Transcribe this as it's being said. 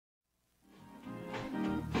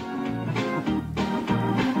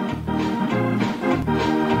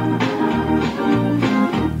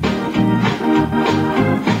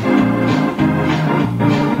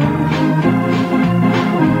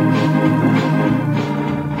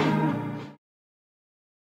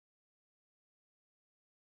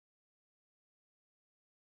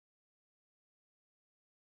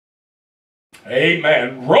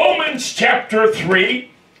Amen. Romans chapter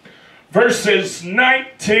 3, verses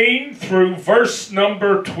 19 through verse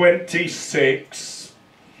number 26.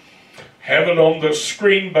 Have it on the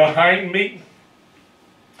screen behind me.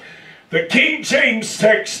 The King James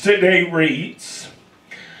text today reads,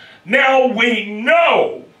 "Now we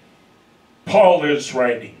know," Paul is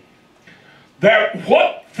writing, "that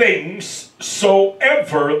what things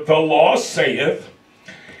soever the law saith,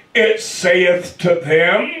 it saith to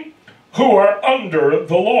them who are under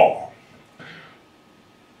the law,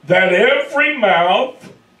 that every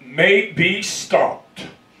mouth may be stopped,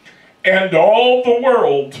 and all the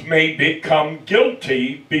world may become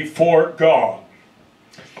guilty before God.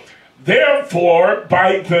 Therefore,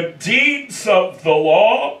 by the deeds of the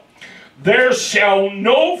law, there shall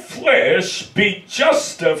no flesh be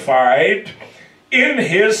justified in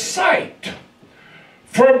his sight.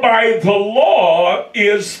 For by the law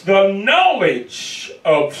is the knowledge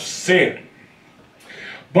of sin.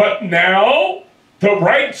 But now the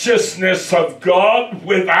righteousness of God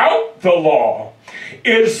without the law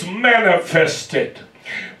is manifested,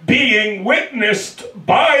 being witnessed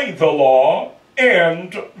by the law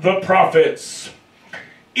and the prophets,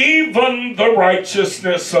 even the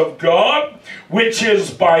righteousness of God, which is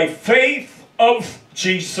by faith of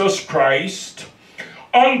Jesus Christ,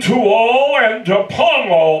 unto all and upon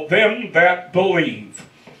all them that believe.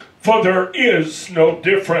 For there is no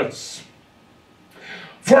difference.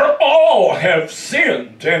 For all have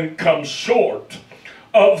sinned and come short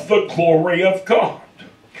of the glory of God,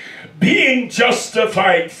 being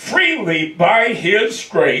justified freely by his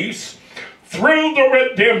grace through the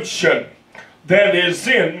redemption that is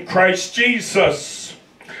in Christ Jesus,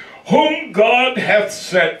 whom God hath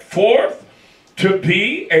set forth to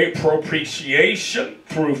be a propitiation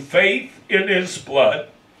through faith in his blood,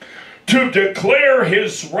 to declare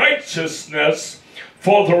his righteousness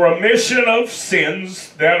for the remission of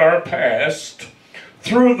sins that are past,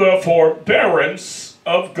 through the forbearance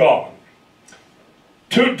of God.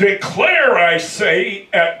 To declare, I say,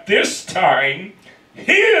 at this time,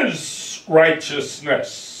 his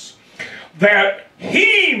righteousness, that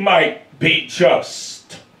he might be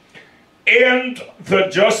just, and the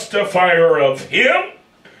justifier of him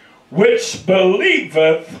which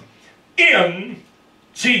believeth in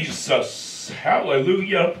Jesus."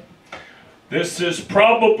 Hallelujah. This is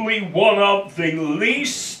probably one of the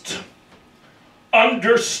least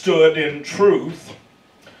understood in truths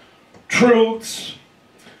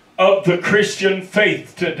of the Christian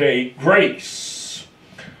faith today. Grace.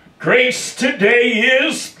 Grace today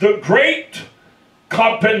is the great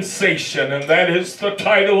compensation, and that is the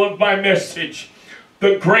title of my message,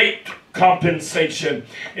 the great compensation.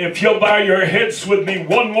 If you'll bow your heads with me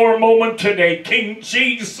one more moment today. King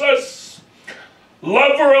Jesus,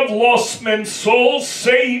 lover of lost men's souls,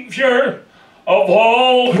 Savior of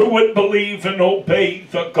all who would believe and obey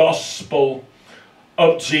the gospel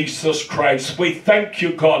of Jesus Christ, we thank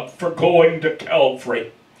you, God, for going to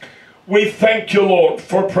Calvary. We thank you, Lord,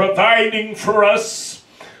 for providing for us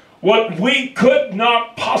what we could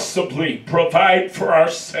not possibly provide for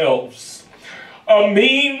ourselves. A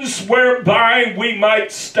means whereby we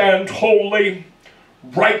might stand holy,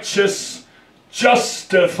 righteous,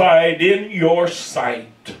 justified in your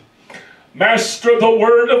sight. Master, the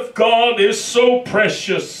word of God is so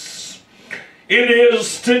precious. It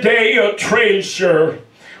is today a treasure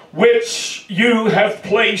which you have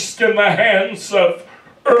placed in the hands of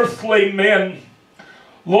earthly men.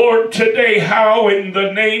 Lord, today, how in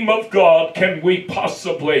the name of God can we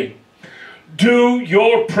possibly do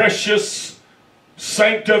your precious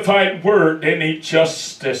sanctified word any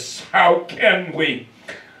justice? How can we?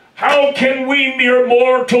 How can we mere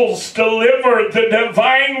mortals deliver the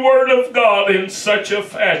divine word of God in such a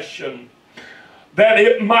fashion that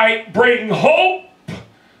it might bring hope,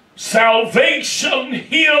 salvation,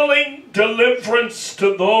 healing, deliverance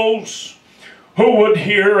to those who would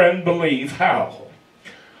hear and believe? How?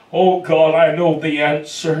 Oh God, I know the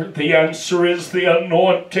answer. The answer is the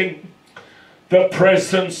anointing, the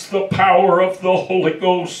presence, the power of the Holy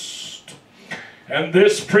Ghost. And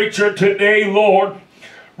this preacher today, Lord,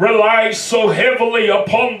 relies so heavily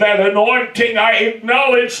upon that anointing. I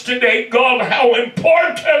acknowledge today, God, how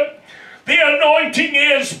important the anointing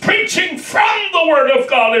is. Preaching from the Word of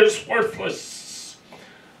God is worthless.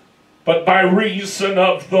 But by reason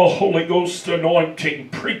of the Holy Ghost anointing,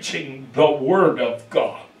 preaching the Word of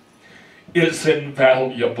God is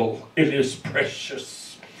invaluable. It is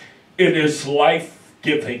precious. It is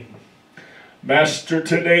life-giving. Master,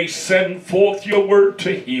 today send forth your word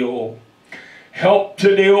to heal. Help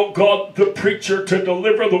today, oh God, the preacher to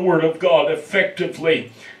deliver the word of God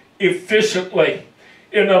effectively, efficiently,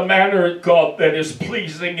 in a manner, God, that is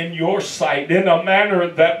pleasing in your sight, in a manner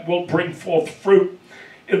that will bring forth fruit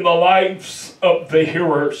in the lives of the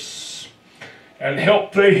hearers. And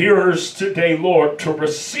help the hearers today, Lord, to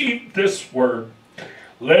receive this word.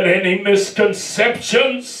 Let any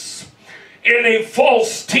misconceptions, any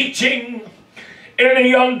false teaching,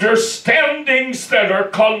 any understandings that are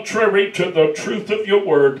contrary to the truth of your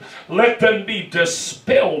word, let them be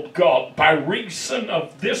dispelled, God, by reason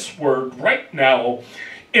of this word right now.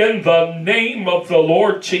 In the name of the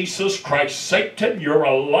Lord Jesus Christ. Satan, you're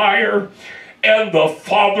a liar and the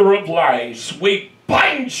father of lies. We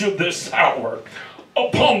bind you this hour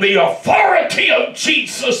upon the authority of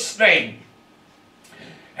Jesus' name.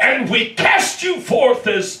 And we cast you forth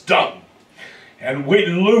as dung. And we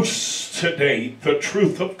loose today the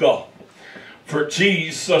truth of God. For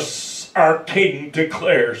Jesus, our King,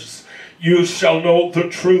 declares, you shall know the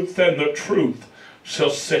truth, and the truth shall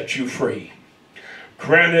set you free.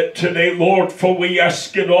 Grant it today, Lord, for we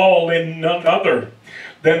ask it all in none other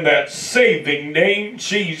than that saving name,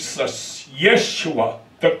 Jesus, Yeshua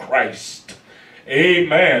the Christ.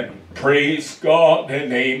 Amen. Praise God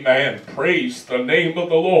and amen. Praise the name of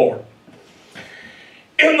the Lord.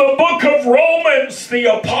 In the book of Romans, the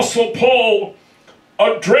Apostle Paul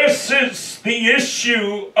addresses the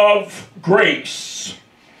issue of grace.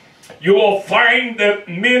 You will find that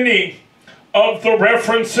many of the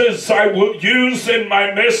references I will use in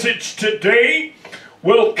my message today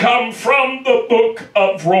will come from the book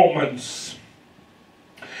of Romans.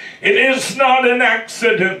 It is not an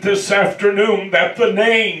accident this afternoon that the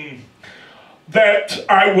name that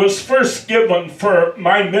I was first given for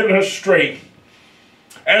my ministry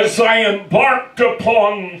as I embarked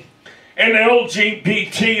upon an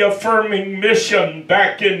LGBT affirming mission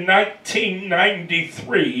back in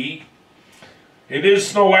 1993, it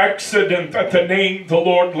is no accident that the name the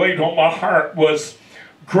Lord laid on my heart was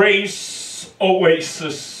Grace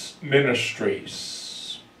Oasis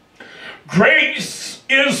Ministries. Grace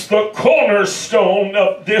is the cornerstone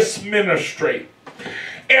of this ministry.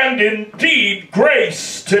 And indeed,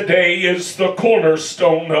 grace today is the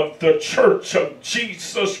cornerstone of the Church of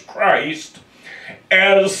Jesus Christ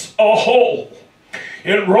as a whole.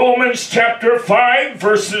 In Romans chapter 5,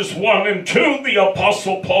 verses 1 and 2, the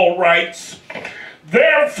Apostle Paul writes,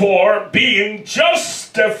 therefore, being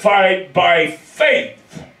justified by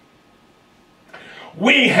faith,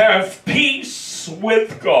 we have peace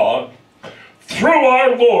with God through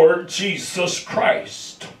our Lord Jesus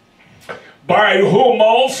Christ, by whom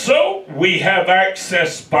also we have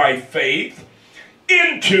access by faith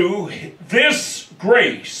into this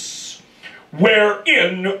grace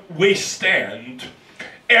wherein we stand,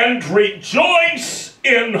 and rejoice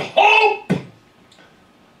in hope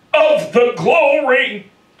of the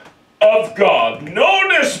glory of God.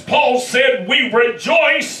 Notice Paul said we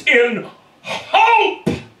rejoice in hope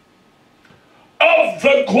of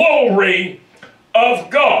the glory of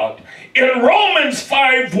God. In Romans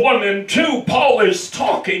 5, 1 and 2, Paul is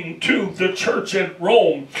talking to the church at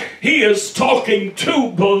Rome. He is talking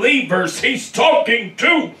to believers. He's talking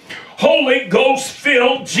to Holy Ghost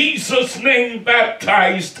filled, Jesus name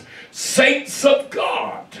baptized saints of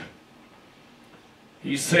God.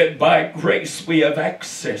 He said, by grace we have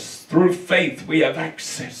access. Through faith we have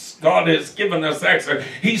access. God has given us access.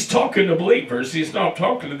 He's talking to believers. He's not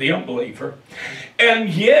talking to the unbeliever. And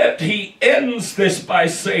yet he ends this by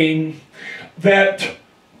saying that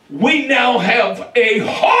we now have a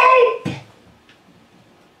hope.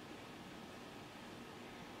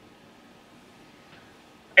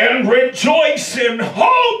 And rejoice in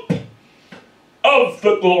hope of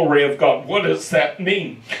the glory of God. What does that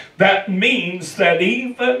mean? That means that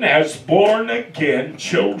even as born again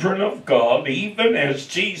children of God, even as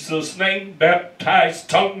Jesus' name baptized,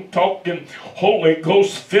 tongue-talking, Holy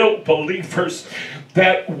Ghost filled believers,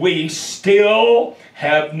 that we still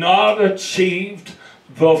have not achieved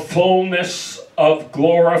the fullness of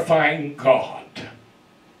glorifying God.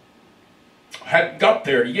 Hadn't got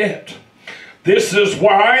there yet. This is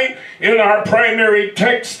why in our primary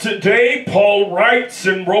text today, Paul writes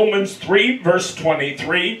in Romans 3, verse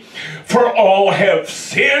 23, for all have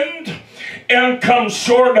sinned and come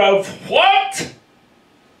short of what?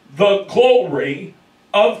 The glory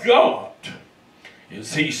of God.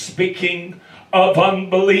 Is he speaking of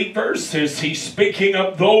unbelievers? Is he speaking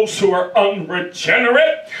of those who are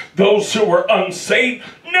unregenerate, those who are unsaved?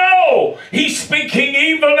 No, he's speaking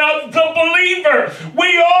even of the believer.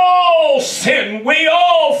 We all sin. We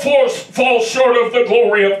all fall short of the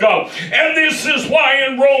glory of God. And this is why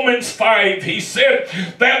in Romans 5 he said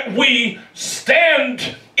that we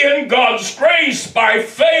stand in God's grace by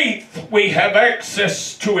faith. We have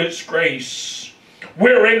access to his grace.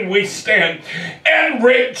 wherein we stand, and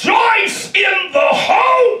rejoice in the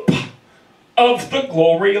hope of the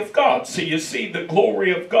glory of God. So you see, the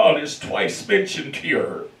glory of God is twice mentioned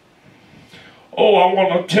here. Oh, I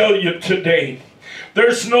want to tell you today,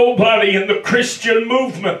 there's nobody in the Christian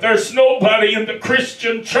movement, there's nobody in the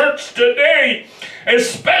Christian church today,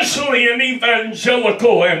 especially in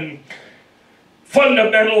evangelical and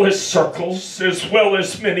fundamentalist circles, as well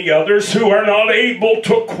as many others, who are not able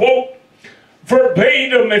to quote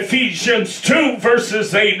verbatim Ephesians 2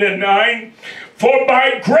 verses 8 and 9. For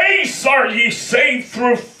by grace are ye saved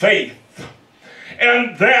through faith,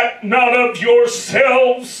 and that not of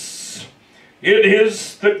yourselves, it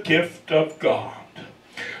is the gift of God,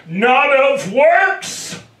 not of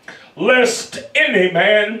works, lest any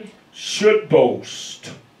man should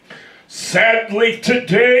boast. Sadly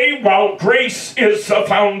today, while grace is the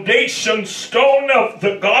foundation stone of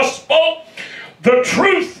the gospel, the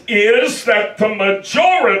truth is that the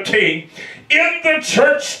majority in the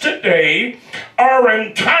church today are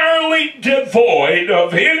entirely devoid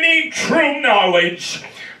of any true knowledge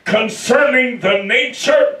concerning the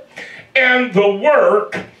nature and the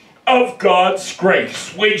work of God's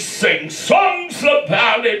grace. We sing songs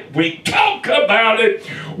about it, we talk about it,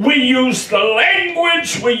 we use the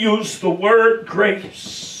language, we use the word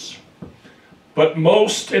grace. But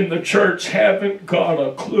most in the church haven't got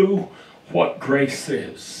a clue what grace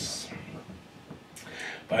is.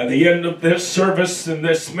 By the end of this service and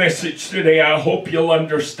this message today, I hope you'll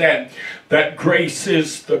understand that grace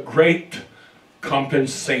is the great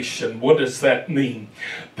compensation. What does that mean?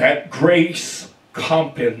 That grace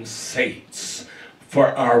compensates for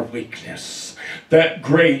our weakness. That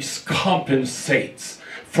grace compensates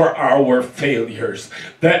for our failures.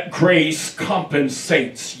 That grace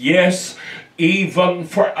compensates, yes, even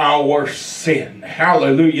for our sin.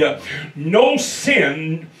 Hallelujah. No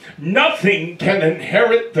sin, nothing can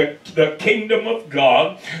inherit the kingdom of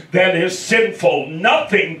God that is sinful.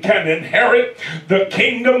 Nothing can inherit the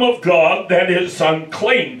kingdom of God that is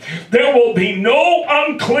unclean. There will be no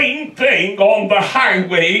unclean thing on the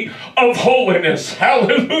highway of holiness.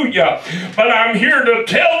 Hallelujah. But I'm here to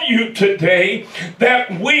tell you today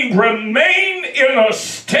that we remain in a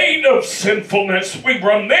state of sinfulness. We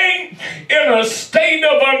remain in a state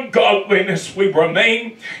of ungodliness. We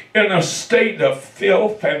remain in a state of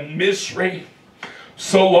filth and misery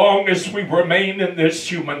so long as we remain in this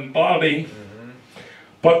human body.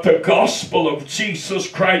 But the gospel of Jesus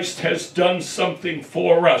Christ has done something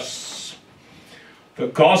for us. The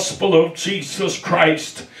gospel of Jesus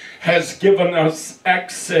Christ has given us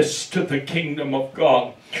access to the kingdom of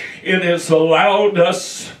God. It has allowed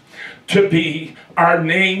us to be, our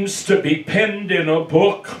names to be penned in a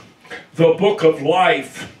book, the book of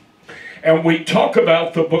life. And we talk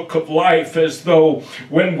about the book of life as though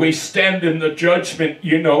when we stand in the judgment,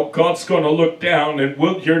 you know, God's going to look down and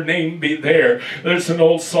will your name be there? There's an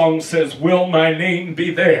old song that says, will my name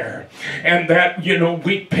be there? And that, you know,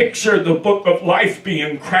 we picture the book of life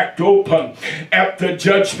being cracked open at the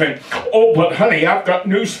judgment. Oh, but honey, I've got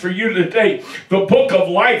news for you today. The book of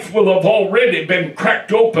life will have already been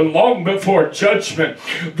cracked open long before judgment.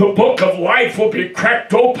 The book of life will be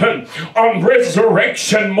cracked open on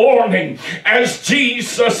resurrection morning, as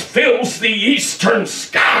Jesus fills the eastern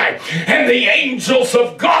sky and the angels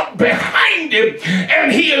of God behind him,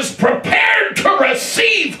 and he is prepared to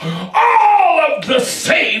receive all of the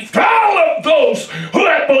saved, all of those who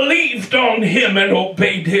have believed on him and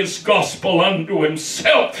obeyed his gospel unto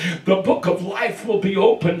himself. The book of life will be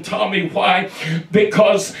open, Tommy. Why?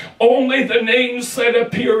 Because only the names that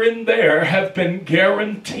appear in there have been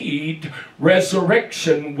guaranteed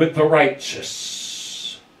resurrection with the righteous.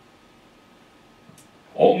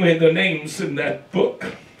 Only the names in that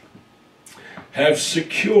book have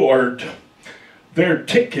secured their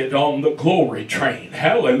ticket on the glory train.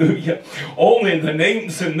 Hallelujah. Only the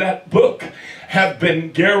names in that book have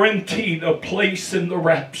been guaranteed a place in the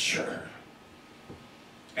rapture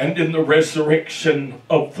and in the resurrection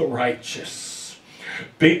of the righteous.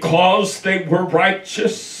 Because they were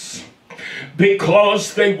righteous,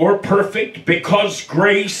 because they were perfect, because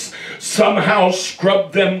grace somehow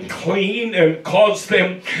scrubbed them clean and caused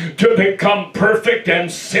them to become perfect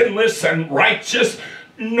and sinless and righteous.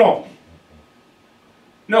 No.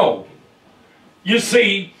 No. You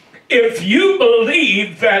see, if you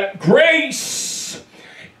believe that grace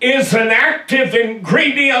is an active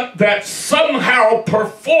ingredient that somehow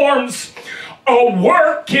performs a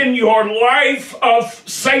work in your life of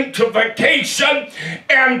sanctification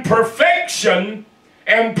and perfection,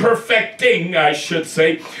 and perfecting, I should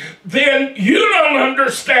say, then you don't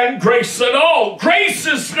understand grace at all. Grace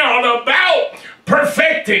is not about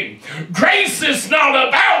perfecting. Grace is not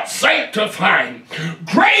about sanctifying.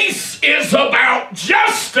 Grace is about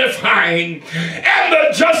justifying. And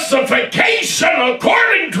the justification,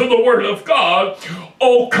 according to the Word of God,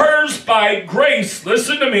 occurs by grace.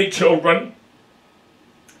 Listen to me, children.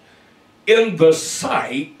 In the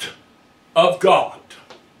sight of God.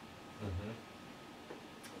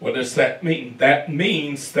 What does that mean? That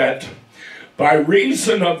means that by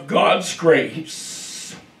reason of God's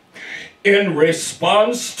grace, in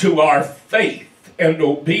response to our faith and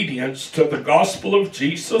obedience to the gospel of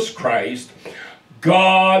Jesus Christ,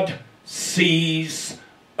 God sees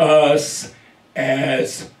us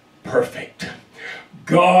as perfect.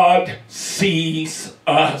 God sees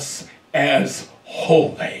us as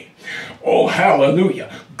holy. Oh,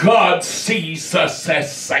 hallelujah. God sees us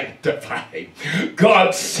as sanctified.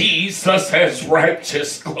 God sees us as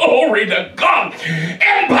righteous. Glory to God.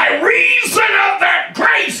 And by reason of that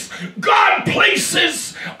grace, God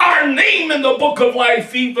places our name in the book of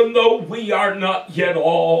life, even though we are not yet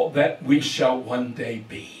all that we shall one day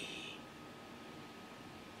be.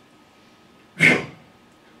 Whew.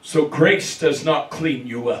 So grace does not clean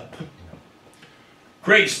you up.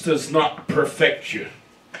 Grace does not perfect you.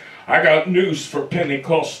 I got news for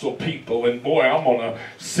Pentecostal people, and boy, I'm going to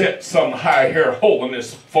set some high-hair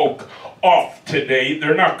holiness folk off today.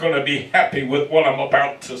 They're not going to be happy with what I'm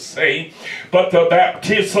about to say, but the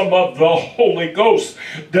baptism of the Holy Ghost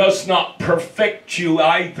does not perfect you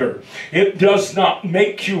either. It does not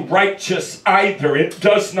make you righteous either. It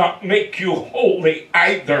does not make you holy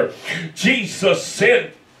either. Jesus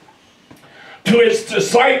said to his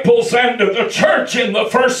disciples and to the church in the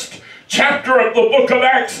first chapter of the book of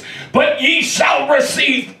Acts, but ye shall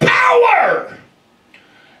receive power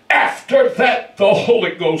after that the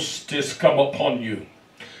Holy Ghost is come upon you.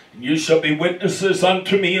 And you shall be witnesses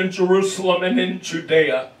unto me in Jerusalem and in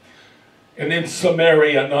Judea and in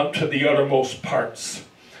Samaria and unto the uttermost parts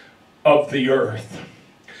of the earth.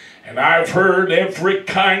 And I've heard every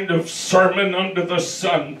kind of sermon under the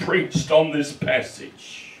sun preached on this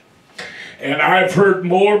passage. And I've heard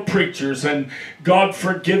more preachers, and God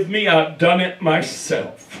forgive me, I've done it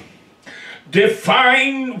myself.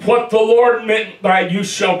 Define what the Lord meant by you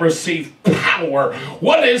shall receive power.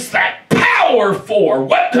 What is that power for?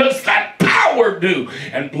 What does that power do?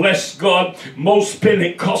 And bless God, most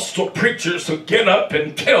Pentecostal preachers will get up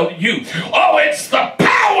and tell you, oh, it's the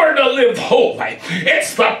power to live holy.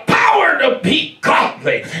 It's the power to be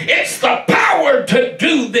godly. It's the power to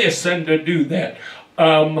do this and to do that.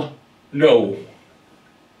 No.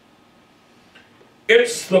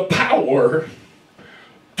 It's the power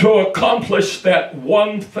to accomplish that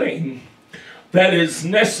one thing that is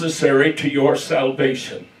necessary to your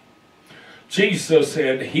salvation. Jesus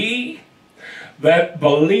said, he that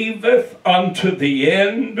believeth unto the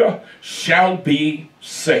end shall be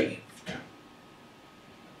saved.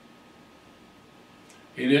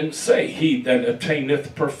 He didn't say he that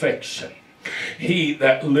attaineth perfection. He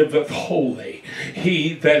that liveth holy,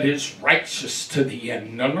 he that is righteous to the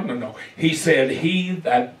end. No. He said, he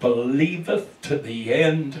that believeth to the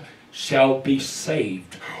end shall be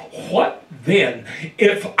saved. What then,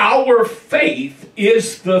 if our faith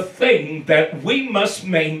is the thing that we must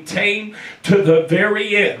maintain to the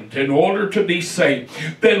very end in order to be saved,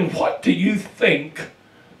 then what do you think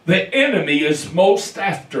the enemy is most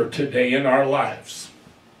after today in our lives?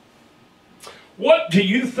 What do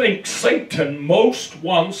you think Satan most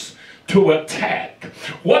wants to attack?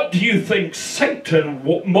 What do you think Satan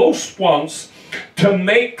most wants to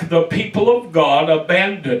make the people of God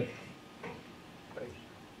abandon?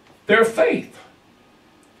 Their faith.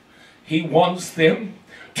 He wants them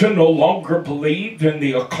to no longer believe in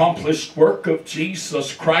the accomplished work of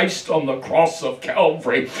Jesus Christ on the cross of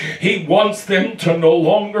Calvary. He wants them to no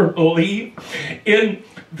longer believe in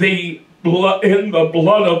the blood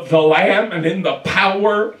of the Lamb and in the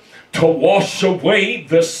power to wash away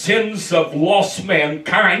the sins of lost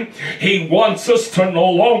mankind. He wants us to no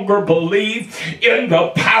longer believe in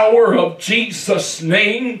the power of Jesus'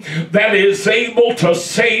 name that is able to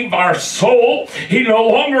save our soul. He no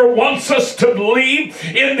longer wants us to believe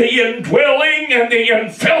in the indwelling and the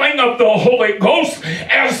infilling of the Holy Ghost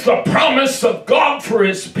as the promise of God for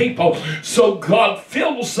his people. So God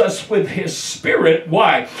fills us with his Spirit.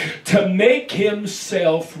 Why? To make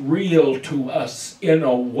himself real to us in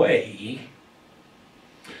a way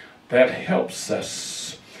that helps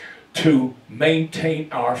us to maintain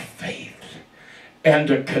our faith and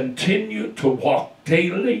to continue to walk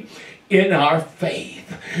daily in our faith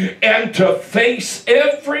and to face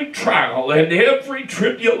every trial and every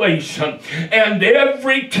tribulation and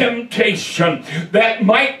every temptation that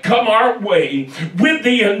might come our way with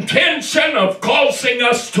the intention of causing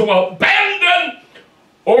us to abandon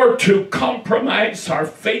or to compromise our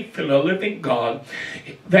faith in a living God.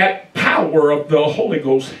 That power of the Holy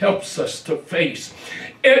Ghost helps us to face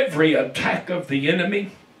every attack of the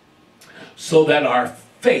enemy so that our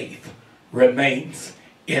faith remains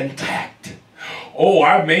intact. Oh,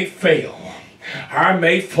 I may fail. I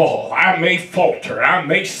may fall. I may falter. I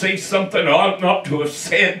may say something I ought not to have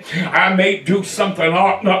said. I may do something I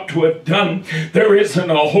ought not to have done. There isn't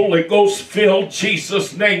a Holy Ghost-filled,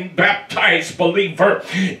 Jesus-name baptized believer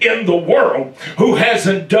in the world who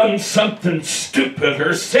hasn't done something stupid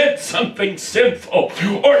or said something sinful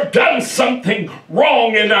or done something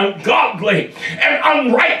wrong and ungodly and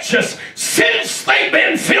unrighteous since they've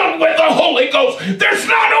been filled with the Holy Ghost. There's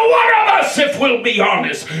not a one of us, if we'll be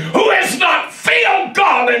honest, who has not failed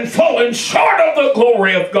God and fallen short of the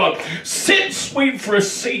glory of God since we've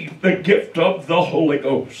received the gift of the Holy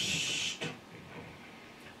Ghost.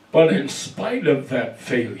 But in spite of that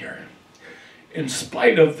failure, in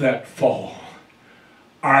spite of that fall,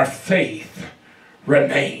 our faith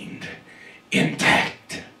remained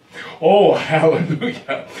intact. Oh,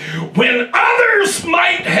 hallelujah. When others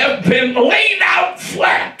might have been laid out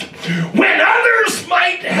flat, when others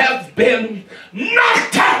might have been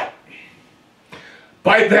knocked out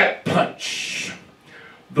by that punch,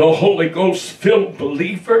 the Holy Ghost-filled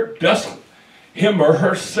believer dusts him or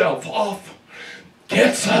herself off,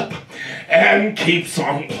 gets up, and keeps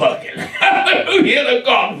on plugging. Hallelujah to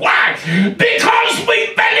God. Why? Because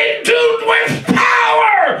we've been endued with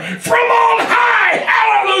power from on high.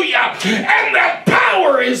 Hallelujah. And that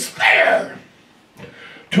power is there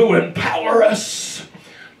to empower us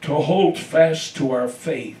to hold fast to our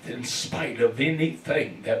faith in spite of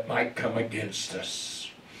anything that might come against us.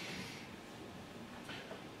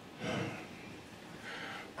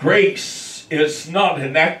 Grace is not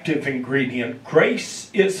an active ingredient. Grace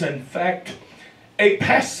is, in fact, a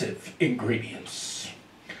passive ingredient.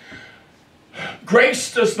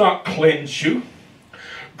 Grace does not cleanse you.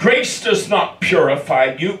 Grace does not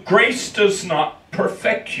purify you. Grace does not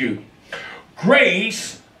perfect you.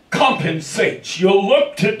 Grace compensates. You'll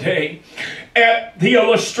look today at the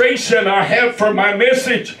illustration I have for my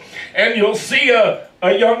message, and you'll see a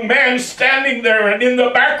young man standing there, and in the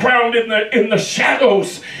background, in the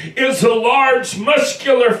shadows, is a large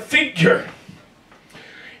muscular figure.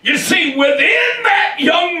 You see, within that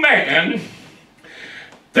young man,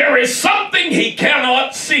 there is something he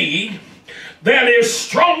cannot see that is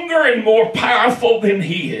stronger and more powerful than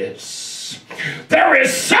he is. There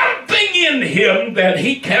is something in him that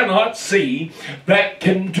he cannot see that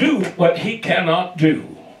can do what he cannot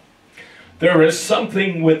do. There is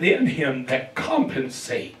something within him that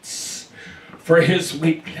compensates for his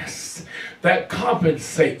weakness, that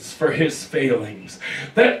compensates for his failings,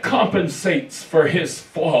 that compensates for his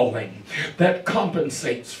falling, that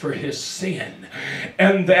compensates for his sin.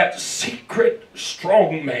 And that secret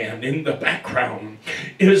strong man in the background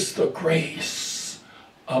is the grace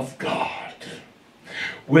of God.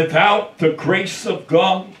 Without the grace of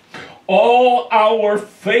God, all our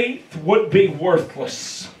faith would be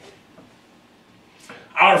worthless.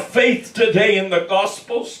 Our faith today in the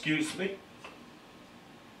gospel,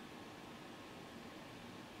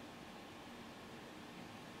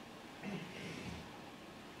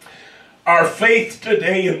 our faith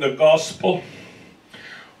today in the gospel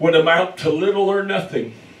would amount to little or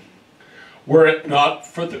nothing were it not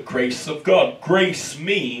for the grace of God. Grace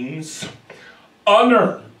means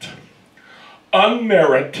unearned,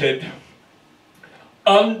 unmerited,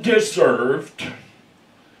 undeserved,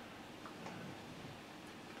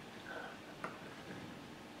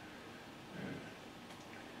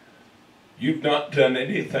 you've not done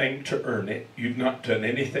anything to earn it. You've not done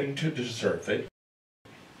anything to deserve it.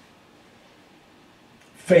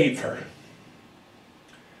 Favor.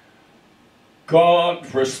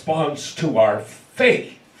 God responds to our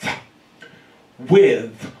faith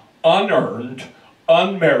with unearned,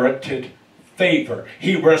 unmerited favor.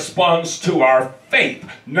 He responds to our faith,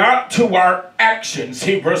 not to our actions.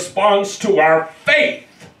 He responds to our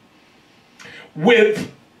faith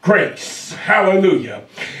with grace. Hallelujah.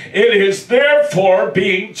 It is therefore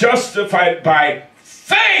being justified by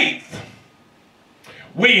faith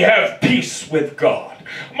we have peace with God.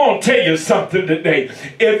 I'm going to tell you something today.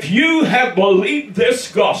 If you have believed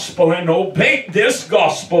this gospel and obeyed this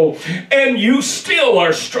gospel, and you still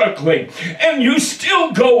are struggling, and you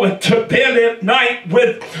still go to bed at night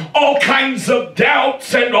with all kinds of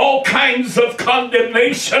doubts and all kinds of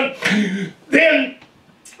condemnation, then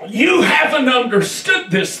you haven't understood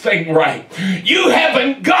this thing right. You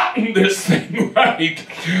haven't gotten this thing right.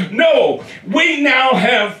 No, we now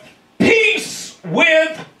have peace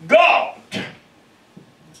with God.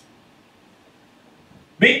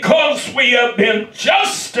 Because we have been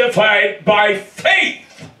justified by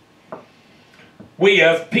faith, we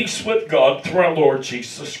have peace with God through our Lord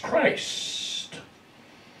Jesus Christ.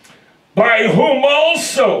 By whom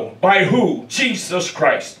also, by who? Jesus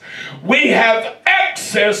Christ. We have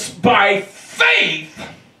access by faith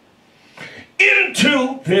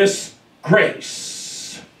into this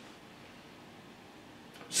grace.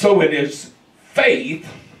 So it is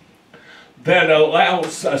faith that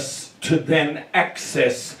allows us to then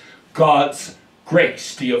access God's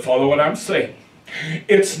grace. Do you follow what I'm saying?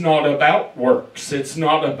 It's not about works. It's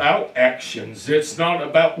not about actions. It's not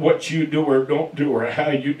about what you do or don't do, or how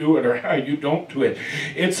you do it or how you don't do it.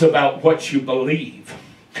 It's about what you believe.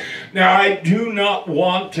 Now, I do not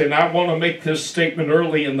want, and I want to make this statement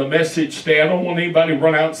early in the message today, I don't want anybody to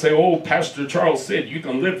run out and say, oh, Pastor Charles said you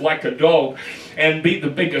can live like a dog and be the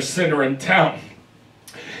biggest sinner in town,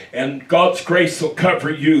 and God's grace will cover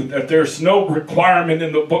you, that there's no requirement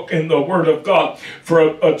in the book, in the Word of God, for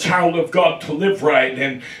a child of God to live right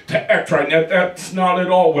and to act right. Now, that's not at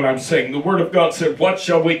all what I'm saying. The Word of God said, what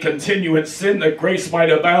shall we continue in sin that grace might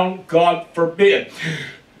abound? God forbid.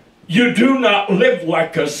 You do not live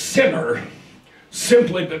like a sinner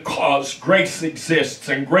simply because grace exists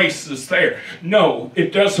and grace is there. No,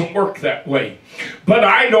 it doesn't work that way. But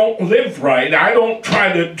I don't live right. I don't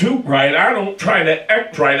try to do right. I don't try to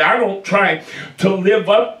act right. I don't try to live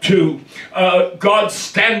up to God's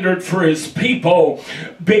standard for His people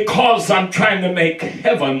because I'm trying to make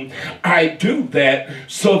heaven. I do that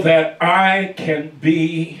so that I can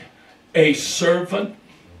be a servant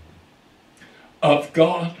of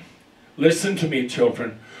God. Listen to me,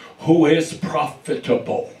 children. Who is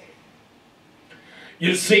profitable.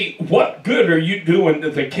 You see, what good are you doing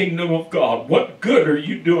to the kingdom of God? What good are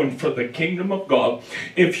you doing for the kingdom of God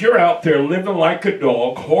if you're out there living like a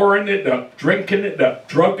dog, whoring it up, drinking it up,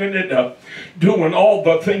 drugging it up, doing all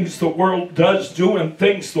the things the world does, doing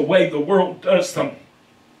things the way the world does them?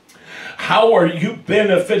 How are you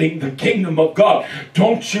benefiting the kingdom of God?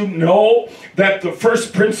 Don't you know that the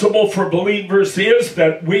first principle for believers is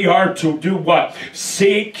that we are to do what?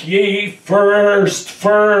 Seek ye first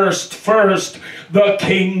the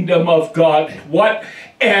kingdom of God. What?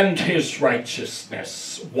 And His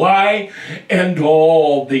righteousness. Why? And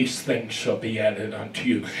all these things shall be added unto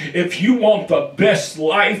you. If you want the best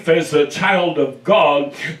life as a child of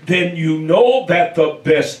God, then you know that the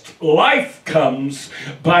best life comes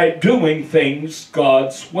by doing things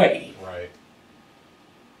God's way. Right.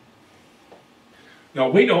 Now,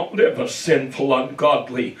 we don't live a sinful,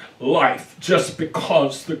 ungodly life just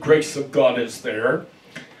because the grace of God is there.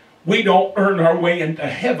 We don't earn our way into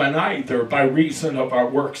heaven either by reason of our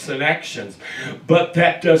works and actions. But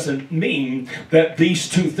that doesn't mean that these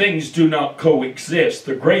two things do not coexist.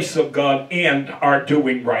 The grace of God and our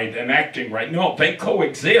doing right and acting right. No, they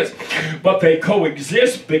coexist. But they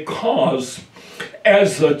coexist because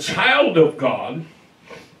as a child of God,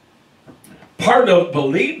 part of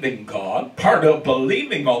believing God, part of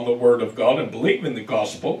believing on the Word of God and believing the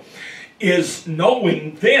gospel is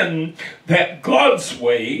knowing then that God's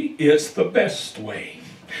way is the best way.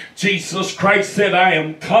 Jesus Christ said, I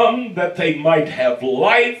am come that they might have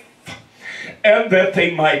life and that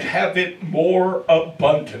they might have it more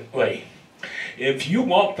abundantly. If you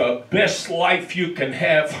want the best life you can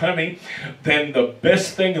have, honey, then the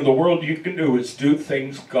best thing in the world you can do is do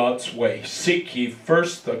things God's way. Seek ye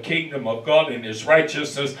first the kingdom of God and His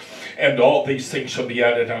righteousness, and all these things shall be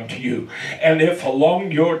added unto you. And if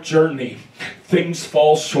along your journey things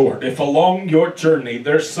fall short, if along your journey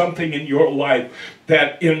there's something in your life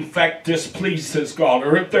that in fact displeases God,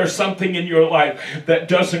 or if there's something in your life that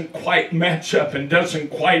doesn't quite match up and doesn't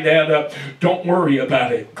quite add up, don't worry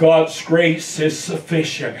about it. God's grace is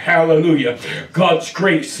sufficient. Hallelujah. God's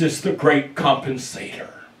grace is the great compensator.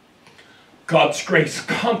 God's grace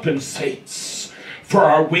compensates for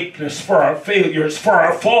our weakness, for our failures, for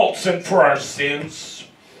our faults, and for our sins.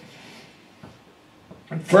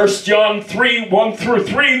 In 1 John 3, 1 through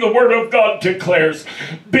 3, the Word of God declares,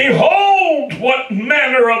 Behold, what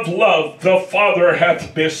manner of love the Father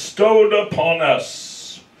hath bestowed upon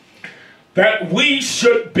us, that we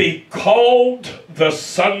should be called the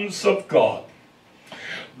sons of God.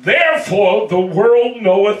 Therefore the world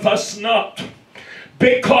knoweth us not,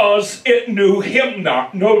 because it knew him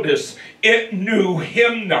not. Notice, it knew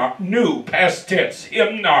him not. Knew, past tense,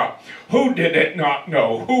 him not. Who did it not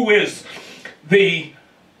know? Who is the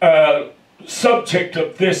subject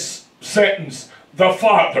of this sentence? The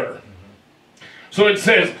Father. So it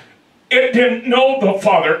says, it didn't know the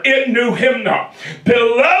Father. It knew him not.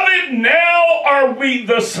 Beloved, now are we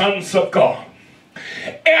the sons of God.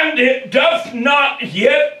 And it doth not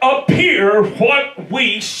yet appear what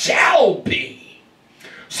we shall be.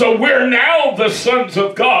 So we're now the sons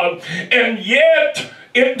of God, and yet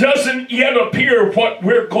it doesn't yet appear what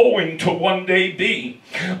we're going to one day be.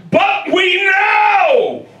 But we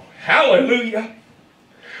know, hallelujah,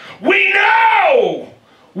 we know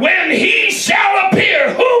when he shall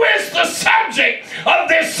appear. Who is the subject of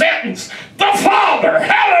this sentence? The Father,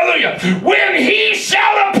 hallelujah. When he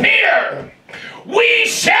shall appear, we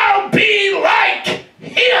shall be like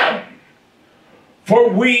him, for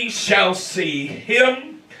we shall see him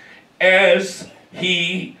as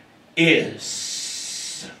he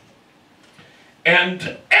is.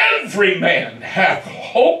 And every man hath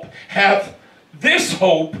this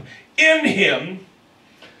hope in him,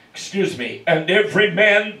 and every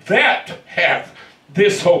man that hath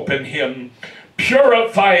this hope in him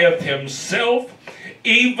purifieth himself,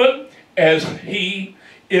 even as he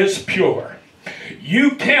is pure.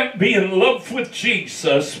 You can't be in love with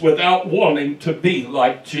Jesus without wanting to be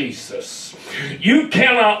like Jesus. You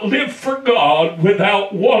cannot live for God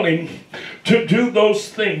without wanting to do those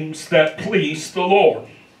things that please the Lord.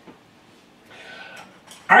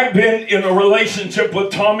 I've been in a relationship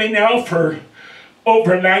with Tommy now for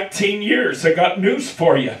over 19 years. I got news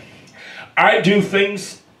for you. I do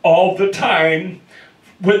things all the time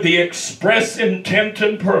with the express intent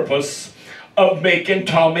and purpose of making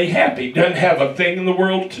Tommy happy. Doesn't have a thing in the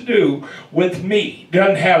world to do with me.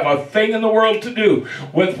 Doesn't have a thing in the world to do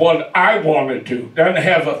with what I want to do. Doesn't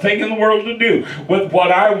have a thing in the world to do with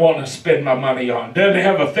what I want to spend my money on. Doesn't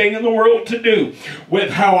have a thing in the world to do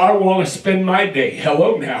with how I want to spend my day.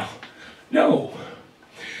 Hello now. No.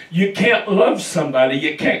 You can't love somebody,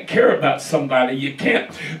 you can't care about somebody, you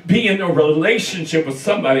can't be in a relationship with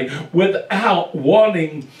somebody without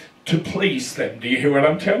wanting to please them. Do you hear what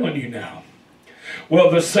I'm telling you now?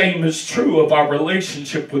 Well, the same is true of our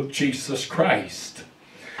relationship with Jesus Christ.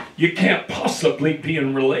 You can't possibly be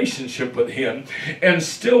in relationship with him and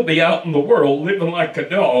still be out in the world living like a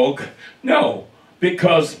dog. No,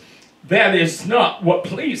 because that is not what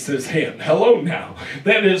pleases him. Hello now.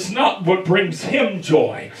 That is not what brings him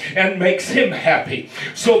joy and makes him happy.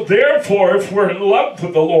 So therefore, if we're in love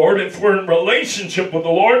with the Lord, if we're in relationship with the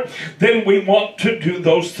Lord, then we want to do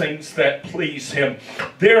those things that please him.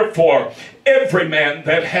 Therefore, every man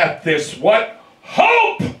that hath this what?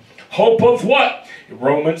 Hope. Hope of what?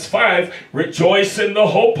 Romans 5, rejoice in the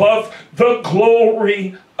hope of the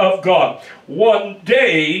glory of God. One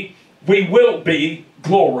day we will be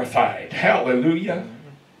glorified. Hallelujah.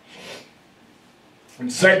 In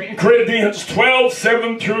 2 Corinthians 12,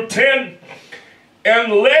 7 through 10,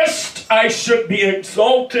 and lest I should be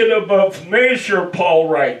exalted above measure, Paul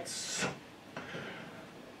writes,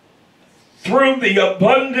 through the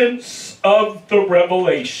abundance of the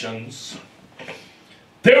revelations,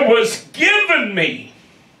 there was given me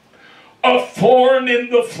a thorn in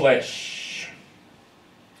the flesh,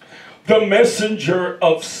 the messenger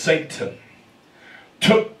of Satan,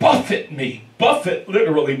 to buffet me. Buffet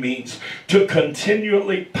literally means to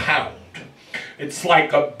continually pound. It's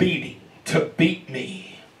like a beating, to beat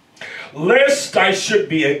me, lest I should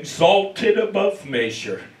be exalted above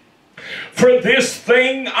measure. For this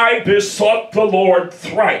thing I besought the Lord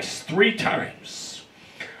thrice, 3 times,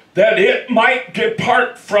 that it might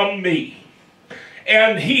depart from me.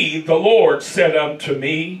 And he, the Lord, said unto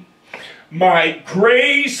me, my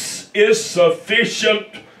grace is sufficient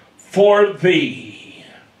for thee,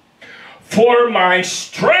 for my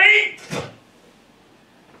strength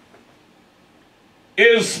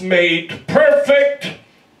is made perfect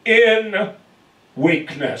in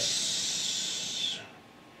weakness.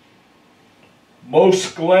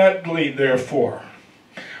 Most gladly, therefore,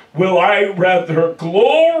 will I rather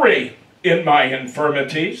glory in my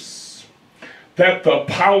infirmities, that the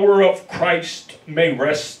power of Christ may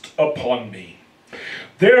rest upon me.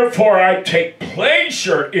 Therefore I take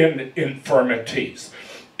pleasure in infirmities,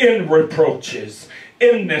 in reproaches,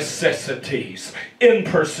 in necessities, in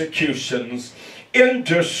persecutions, in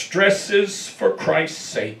distresses for Christ's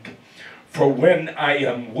sake. For when I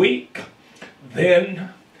am weak,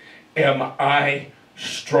 then am I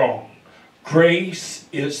strong. Grace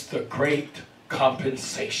is the great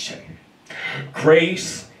compensation.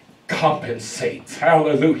 Grace compensates.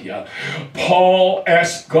 Hallelujah. Paul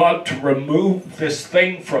asked God to remove this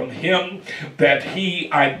thing from him that he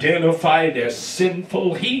identified as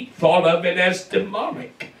sinful. He thought of it as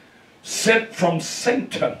demonic, sent from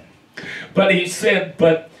Satan. But he said,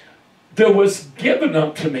 but there was given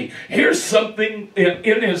unto me. Here's something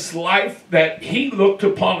in his life that he looked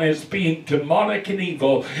upon as being demonic and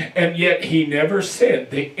evil, and yet he never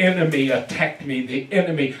said, the enemy attacked me, the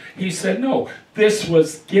enemy. He said, no, this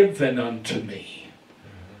was given unto me.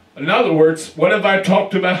 In other words, what have I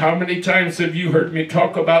talked about? How many times have you heard me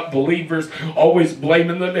talk about believers always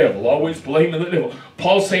blaming the devil, always blaming the devil?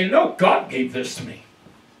 Paul's saying, no, God gave this to me.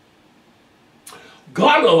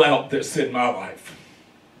 God allowed this in my life.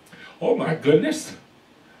 Oh my goodness.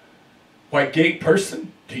 Why, gay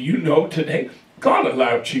person, do you know today, God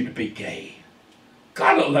allowed you to be gay.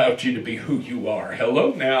 God allowed you to be who you are.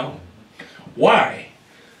 Hello now. Why?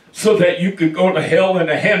 So that you could go to hell in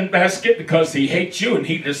a handbasket because he hates you and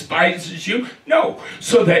he despises you? No.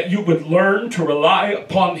 So that you would learn to rely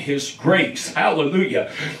upon his grace.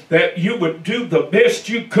 Hallelujah. That you would do the best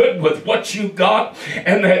you could with what you got,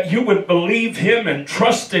 and that you would believe him and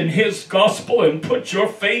trust in his gospel and put your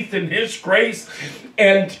faith in his grace.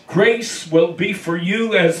 And grace will be for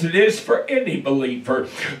you as it is for any believer.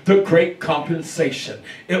 The great compensation.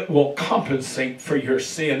 It will compensate for your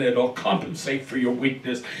sin. It'll compensate for your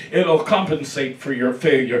weakness. It'll compensate for your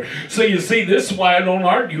failure. So you see, this is why I don't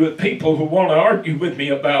argue with people who want to argue with me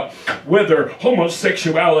about whether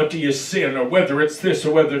homosexuality is sin or whether it's this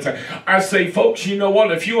or whether it's that. I say, folks, you know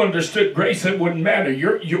what? If you understood grace, it wouldn't matter.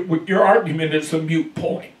 Your argument is a moot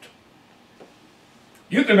point.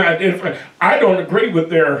 You can identify. I don't agree with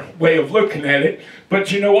their way of looking at it,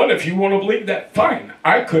 but you know what? If you want to believe that, fine.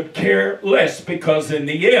 I could care less, because in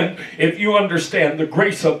the end, if you understand the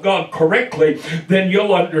grace of God correctly, then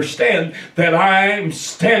you'll understand that I am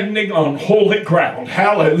standing on holy ground.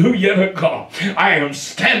 Hallelujah to God. I am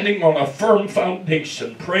standing on a firm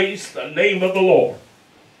foundation. Praise the name of the Lord.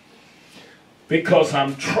 Because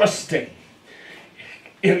I'm trusting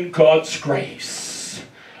in God's grace.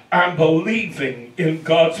 I'm believing in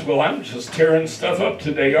God's will. I'm just tearing stuff up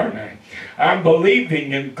today, aren't I? I'm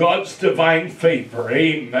believing in God's divine favor.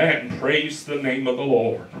 Amen. Praise the name of the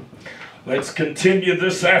Lord. Let's continue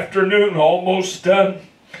this afternoon. Almost done,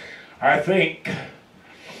 I think.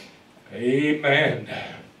 Amen.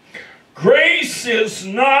 Grace is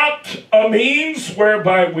not a means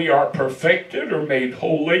whereby we are perfected or made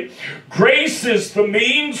holy. Grace is the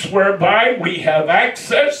means whereby we have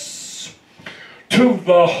access to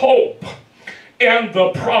the hope and the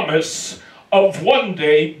promise of one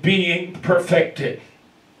day being perfected.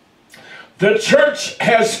 The church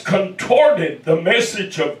has contorted the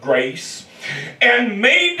message of grace and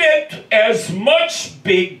made it as much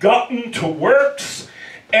begotten to works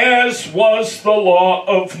as was the law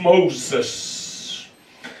of Moses.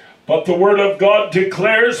 But the Word of God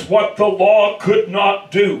declares what the law could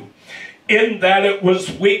not do, in that it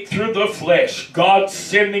was weak through the flesh. God,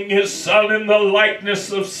 sending his Son in the likeness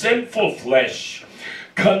of sinful flesh,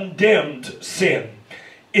 condemned sin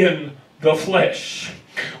in the flesh.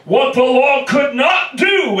 What the law could not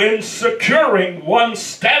do in securing one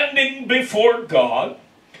standing before God,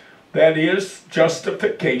 that is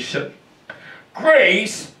justification,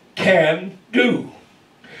 grace can do.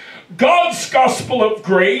 God's gospel of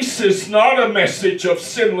grace is not a message of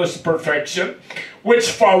sinless perfection, which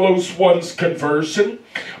follows one's conversion,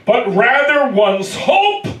 but rather one's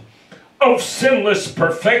hope of sinless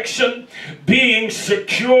perfection being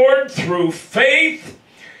secured through faith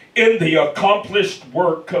in the accomplished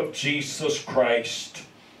work of Jesus Christ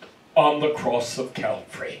on the cross of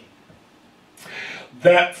Calvary.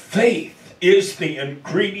 That faith is the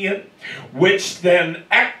ingredient which then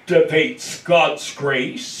activates God's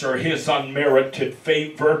grace or his unmerited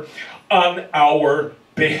favor on our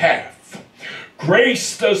behalf.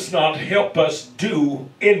 Grace does not help us do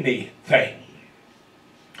anything.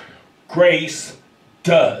 Grace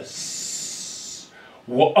does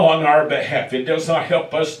on our behalf. It does not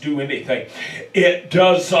help us do anything. It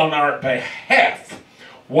does on our behalf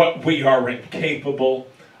what we are incapable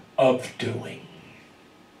of doing.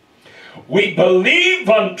 We believe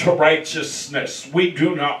unto righteousness. We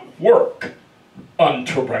do not work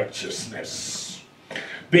unto righteousness.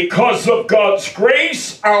 Because of God's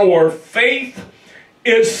grace, our faith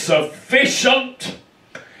is sufficient,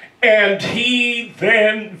 and he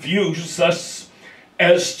then views us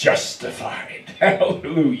as justified.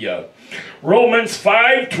 Hallelujah. Romans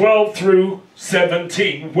 5:12 through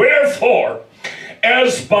 17. Wherefore,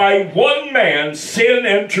 as by one man sin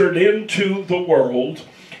entered into the world,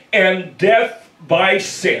 and death by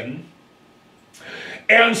sin,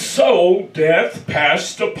 And so death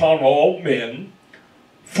passed upon all men,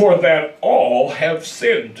 for that all have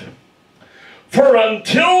sinned. For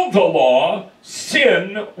until the law,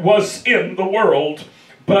 sin was in the world,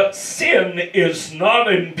 but sin is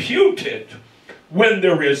not imputed when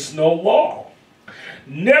there is no law.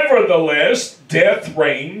 Nevertheless, death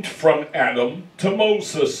reigned from Adam to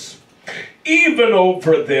Moses, even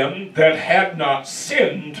over them that had not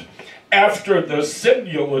sinned, after the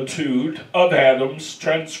similitude of Adam's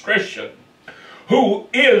transgression, who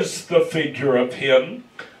is the figure of him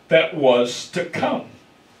that was to come.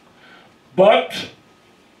 But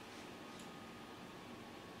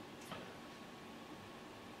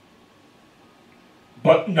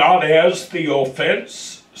not as the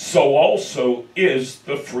offense, so also is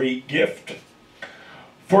the free gift.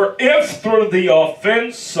 For if through the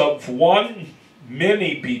offense of one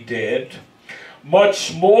many be dead,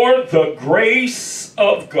 much more the grace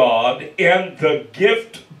of God and the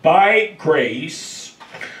gift by grace,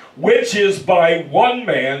 which is by one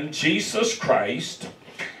man, Jesus Christ,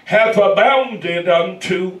 hath abounded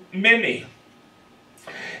unto many.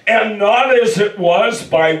 And not as it was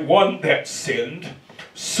by one that sinned,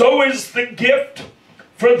 so is the gift.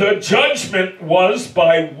 For the judgment was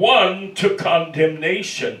by one to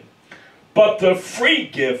condemnation, but the free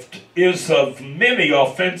gift is of many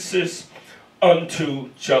offenses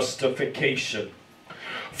unto justification.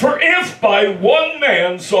 For if by one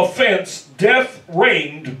man's offense death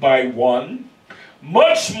reigned by one,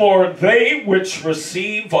 much more they which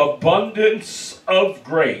receive abundance of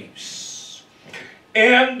grace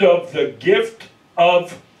and of the gift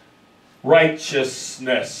of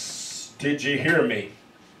righteousness. Did you hear me?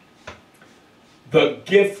 The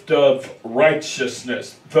gift of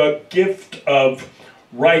righteousness. The gift of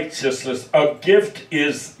righteousness. A gift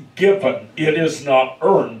is given. It is not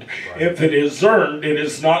earned. Right. If it is earned, it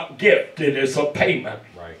is not gift. It is a payment.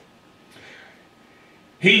 Right.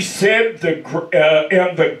 He said,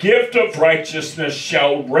 and the gift of righteousness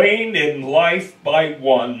shall reign in life by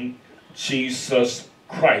one, Jesus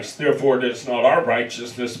Christ. Therefore, it is not our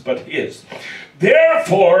righteousness, but his.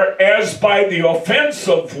 Therefore, as by the offense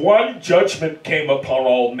of one judgment came upon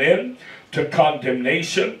all men to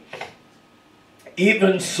condemnation,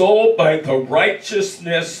 even so by the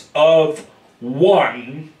righteousness of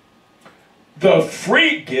one, the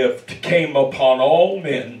free gift came upon all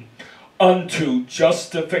men unto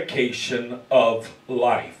justification of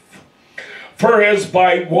life. For as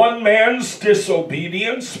by one man's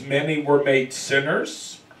disobedience many were made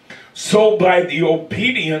sinners, so by the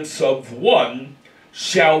obedience of one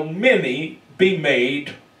shall many be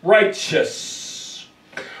made righteous.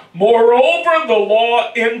 Moreover, the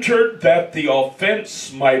law entered that the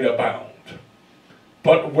offense might abound.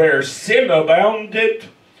 But where sin abounded,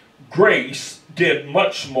 grace did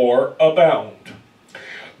much more abound.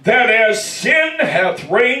 That as sin hath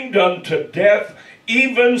reigned unto death,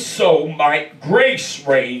 even so might grace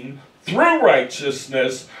reign through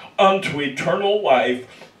righteousness unto eternal life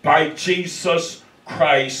by Jesus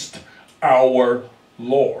Christ our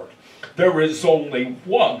Lord. There is only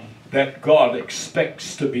one that God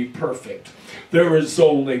expects to be perfect. There is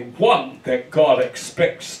only one that God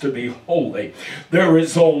expects to be holy. There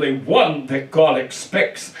is only one that God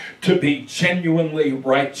expects to be genuinely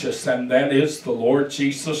righteous, and that is the Lord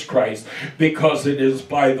Jesus Christ, because it is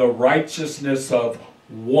by the righteousness of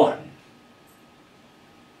one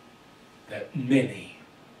that many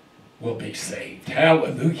will be saved.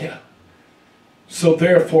 Hallelujah. So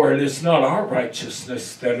therefore, it is not our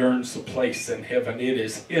righteousness that earns a place in heaven. It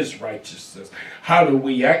is his righteousness. How do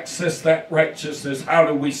we access that righteousness? How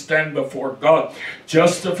do we stand before God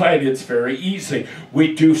justified? It's very easy.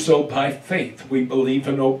 We do so by faith. We believe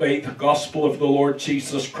and obey the gospel of the Lord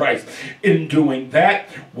Jesus Christ. In doing that,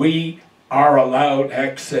 we are allowed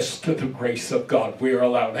access to the grace of God. We are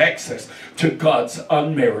allowed access to God's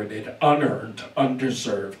unmerited, unearned,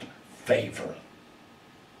 undeserved favor.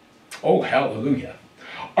 Oh, hallelujah.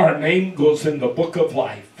 Our name goes in the book of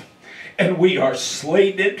life, and we are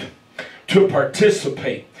slated to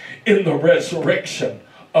participate in the resurrection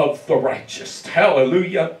of the righteous.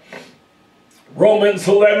 Hallelujah. Romans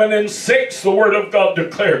 11:6, the word of God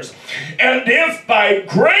declares, and if by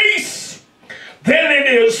grace, then it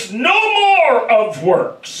is no more of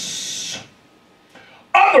works.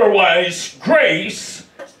 Otherwise, grace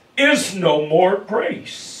is no more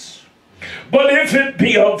grace. But if it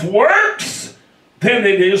be of works, then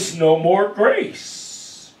it is no more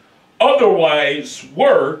grace. Otherwise,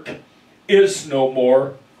 work is no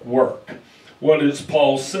more work. What is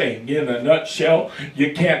Paul saying? In a nutshell,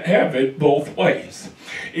 you can't have it both ways.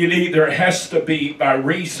 It either has to be by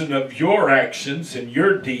reason of your actions and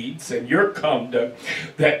your deeds and your conduct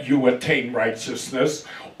that you attain righteousness,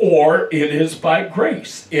 or it is by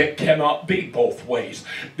grace. It cannot be both ways.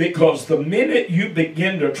 Because the minute you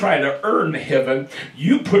begin to try to earn heaven,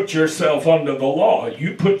 you put yourself under the law.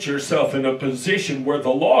 You put yourself in a position where the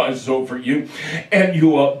law is over you, and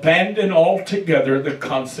you abandon altogether the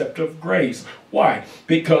concept of grace. Why?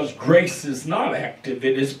 Because grace is not active,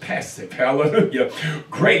 it is passive. Hallelujah.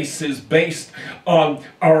 Grace is based on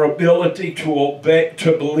our ability to obey,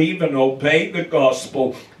 to believe and obey the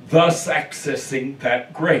gospel, thus accessing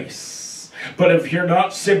that grace. But if you're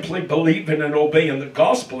not simply believing and obeying the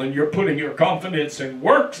gospel, and you're putting your confidence in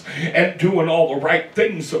works and doing all the right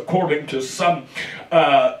things according to some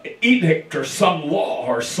edict or some law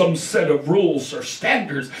or some set of rules or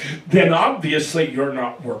standards, then obviously you're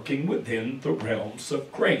not working within the realms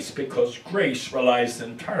of grace, because grace relies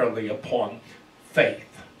entirely upon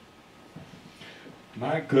faith.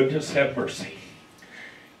 My goodness, have mercy.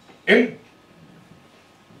 In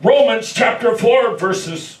Romans chapter 4,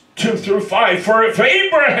 verses 2 through 5, for if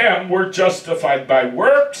Abraham were justified by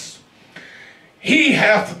works, he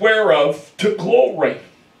hath whereof to glory,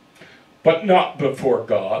 but not before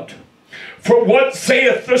God. For what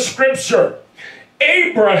saith the Scripture?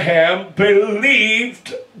 Abraham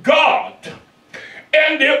believed God,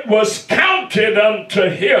 and it was counted unto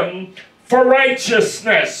him for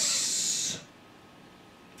righteousness.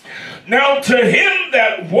 Now to him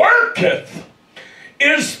that worketh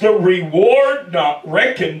is the reward not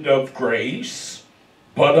reckoned of grace,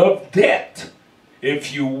 but of debt.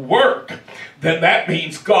 If you work, then that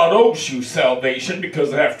means God owes you salvation,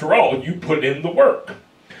 because after all, you put in the work.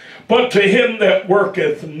 But to him that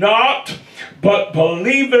worketh not, but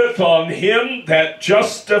believeth on him that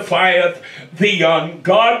justifieth the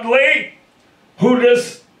ungodly. Who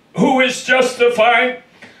is justified?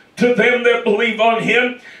 To them that believe on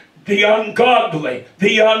him, the ungodly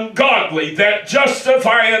that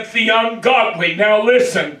justifieth the ungodly. Now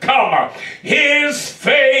listen, comma, his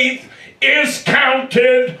faith is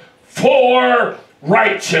counted for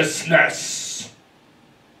righteousness.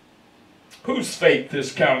 Whose faith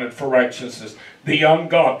is counted for righteousness? The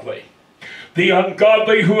ungodly. The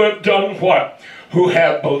ungodly who have done what? Who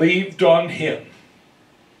have believed on him.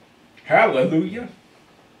 Hallelujah.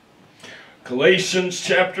 Galatians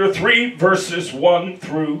chapter 3, verses 1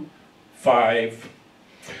 through 5.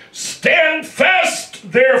 Stand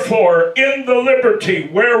fast, therefore, in the liberty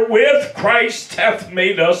wherewith Christ hath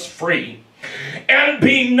made us free, and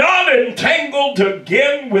be not entangled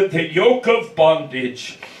again with the yoke of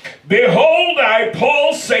bondage. Behold, I,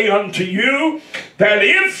 Paul, say unto you, that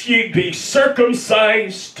if ye be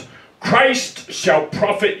circumcised, Christ shall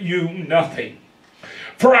profit you nothing.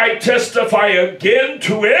 For I testify again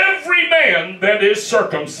to every man that is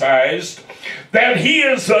circumcised, that he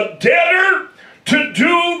is a debtor to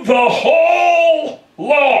do the whole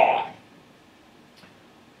law.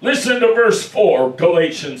 Listen to verse 4,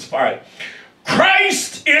 Galatians 5.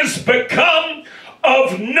 Christ is become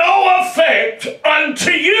of no effect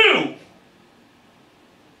unto you,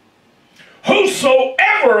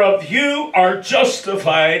 whosoever of you are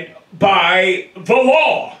justified by the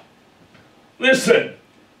law. Listen,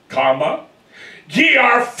 comma, ye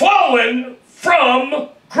are fallen from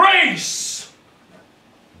grace.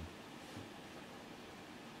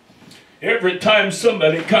 Every time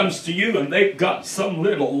somebody comes to you and they've got some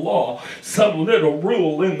little law, some little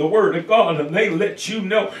rule in the Word of God, and they let you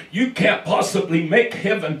know you can't possibly make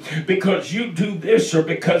heaven because you do this, or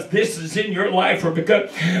because this is in your life, or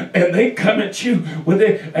because, and they come at you with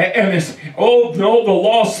it, and it's, oh no, the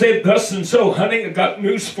law said thus and so. Honey, I got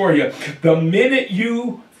news for you. The minute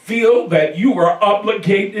you feel that you are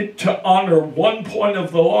obligated to honor one point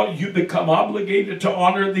of the law, you become obligated to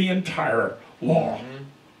honor the entire law.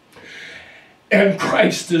 And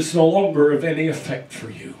Christ is no longer of any effect for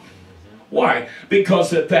you. Why?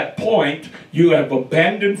 Because at that point, you have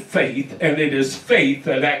abandoned faith, and it is faith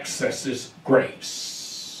that accesses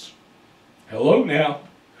grace. Hello now.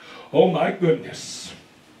 Oh my goodness.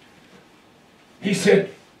 He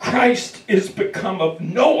said, Christ is become of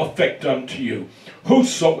no effect unto you,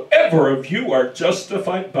 whosoever of you are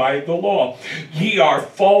justified by the law. Ye are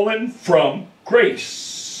fallen from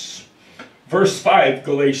grace. Verse 5,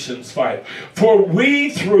 Galatians 5. For we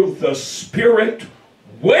through the Spirit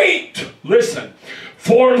wait, listen,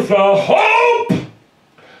 for the hope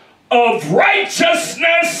of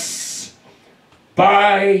righteousness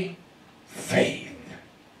by faith.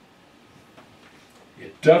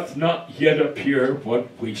 It doth not yet appear what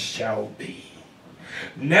we shall be.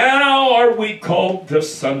 Now are we called the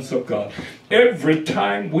sons of God. Every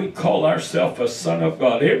time we call ourselves a son of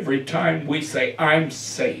God, every time we say, I'm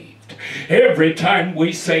saved, every time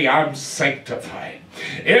we say, I'm sanctified,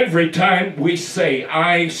 every time we say,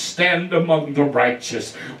 I stand among the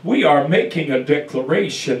righteous, we are making a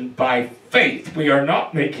declaration by faith. We are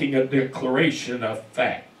not making a declaration of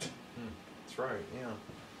fact. That's right, yeah.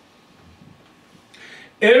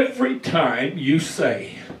 Every time you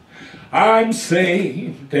say, I'm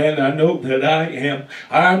saved, and I know that I am.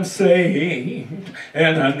 I'm saved,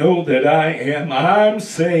 and I know that I am. I'm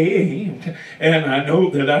saved, and I know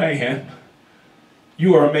that I am.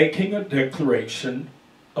 You are making a declaration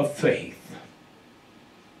of faith.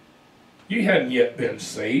 You hadn't yet been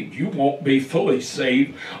saved. You won't be fully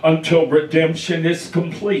saved until redemption is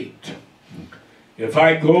complete. If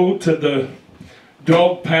I go to the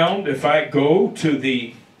dog pound, if I go to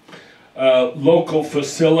the local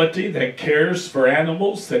facility that cares for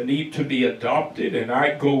animals that need to be adopted, and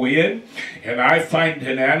I go in and I find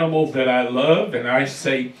an animal that I love and I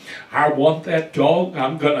say, I want that dog,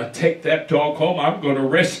 I'm going to take that dog home, I'm going to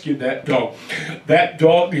rescue that dog. That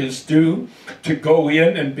dog is due to go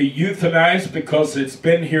in and be euthanized because it's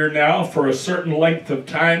been here now for a certain length of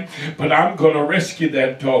time, but I'm going to rescue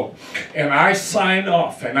that dog. And I sign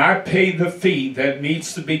off and I pay the fee that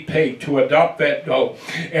needs to be paid to adopt that dog.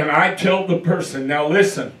 And I tell the person, now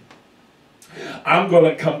listen, I'm going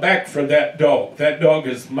to come back for that dog. That dog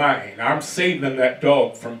is mine. I'm saving that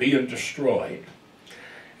dog from being destroyed.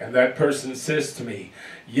 And that person says to me,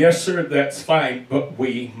 yes, sir, that's fine, but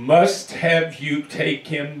we must have you take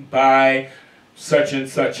him by such and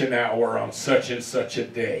such an hour on such and such a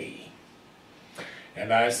day.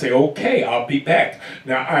 And I say, okay, I'll be back.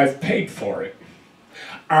 Now, I've paid for it.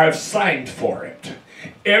 I've signed for it.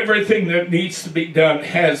 Everything that needs to be done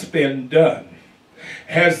has been done.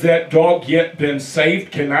 Has that dog yet been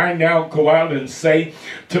saved? Can I now go out and say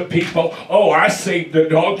to people, oh, I saved the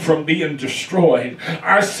dog from being destroyed.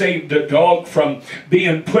 I saved the dog from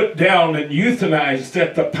being put down and euthanized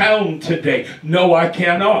at the pound today. No, I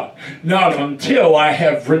cannot. Not until I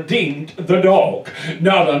have redeemed the dog.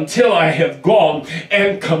 Not until I have gone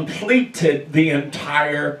and completed the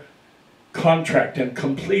entire contract and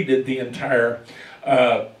completed the entire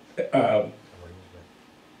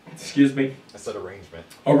excuse me? I said arrangement.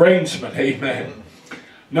 Arrangement, amen.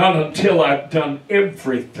 Not until I've done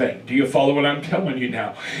everything. Do you follow what I'm telling you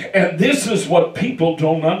now? And this is what people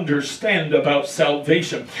don't understand about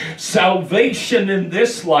salvation. Salvation in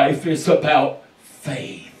this life is about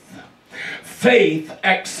faith. Faith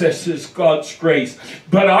accesses God's grace,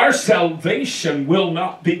 but our salvation will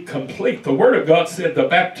not be complete. The Word of God said the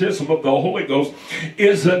baptism of the Holy Ghost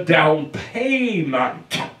is a down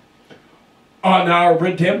payment on our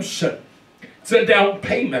redemption. It's a down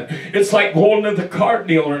payment. It's like going to the car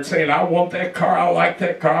dealer and saying, I want that car, I like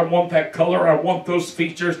that car, I want that color, I want those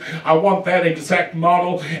features, I want that exact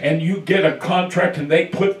model. And you get a contract and they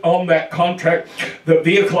put on that contract the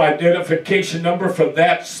vehicle identification number for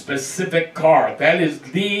that specific car. That is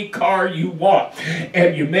the car you want.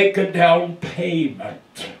 And you make a down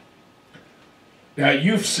payment. Now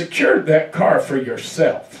you've secured that car for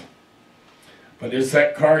yourself. But is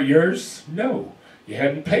that car yours? No. You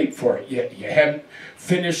hadn't paid for it yet. You hadn't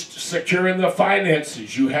finished securing the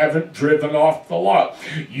finances. You haven't driven off the lot.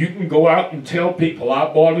 You can go out and tell people,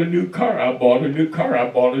 I bought a new car, I bought a new car, I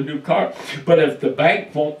bought a new car. But if the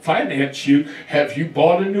bank won't finance you, have you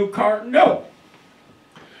bought a new car? No.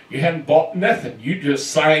 You haven't bought nothing. You just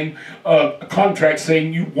signed a contract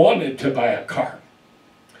saying you wanted to buy a car.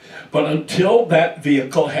 But until that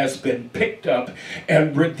vehicle has been picked up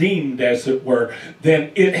and redeemed, as it were,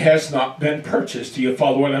 then it has not been purchased. Do you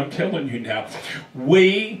follow what I'm telling you now?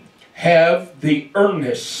 We have the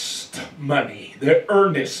earnest money, the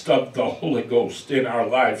earnest of the Holy Ghost in our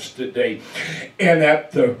lives today. And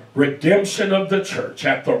at the redemption of the church,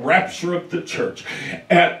 at the rapture of the church,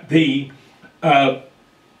 at the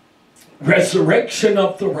resurrection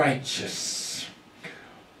of the righteous,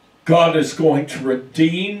 God is going to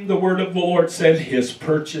redeem, the word of the Lord said, his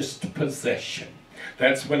purchased possession.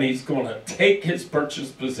 That's when he's going to take his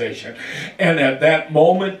purchased possession. And at that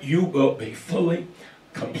moment, you will be fully,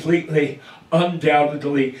 completely,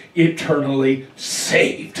 undoubtedly, eternally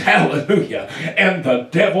saved. Hallelujah. And the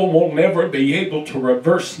devil will never be able to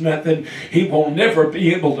reverse nothing. He will never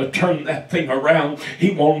be able to turn that thing around.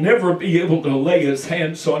 He will never be able to lay his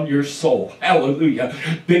hands on your soul. Hallelujah.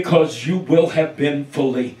 Because you will have been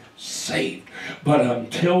fully saved. But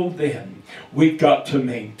until then, we've got to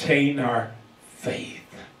maintain our faith.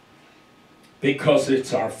 Because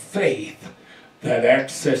it's our faith that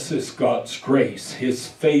accesses God's grace, his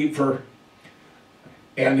favor,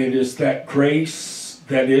 And it is that grace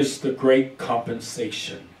that is the great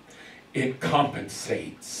compensation. It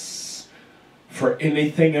compensates for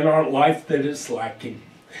anything in our life that is lacking.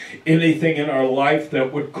 Anything in our life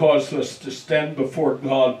that would cause us to stand before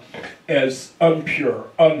God as impure,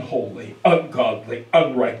 unholy, ungodly,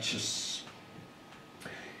 unrighteous.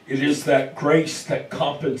 It is that grace that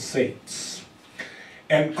compensates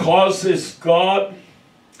and causes God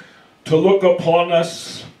to look upon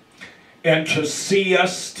us and to see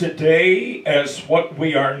us today as what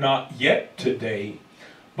we are not yet today,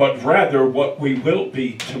 but rather what we will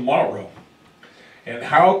be tomorrow. And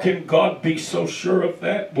how can God be so sure of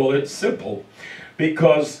that? Well, it's simple.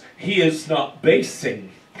 Because He is not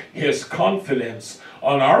basing His confidence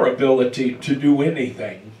on our ability to do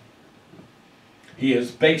anything. He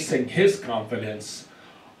is basing His confidence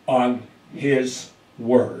on His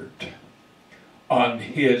Word, on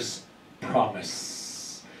His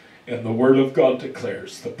promise. And the Word of God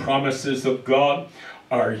declares the promises of God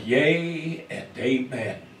are yea and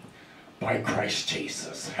amen by Christ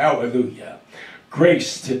Jesus. Hallelujah.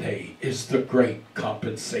 Grace today is the great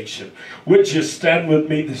compensation. Would you stand with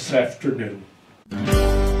me this afternoon?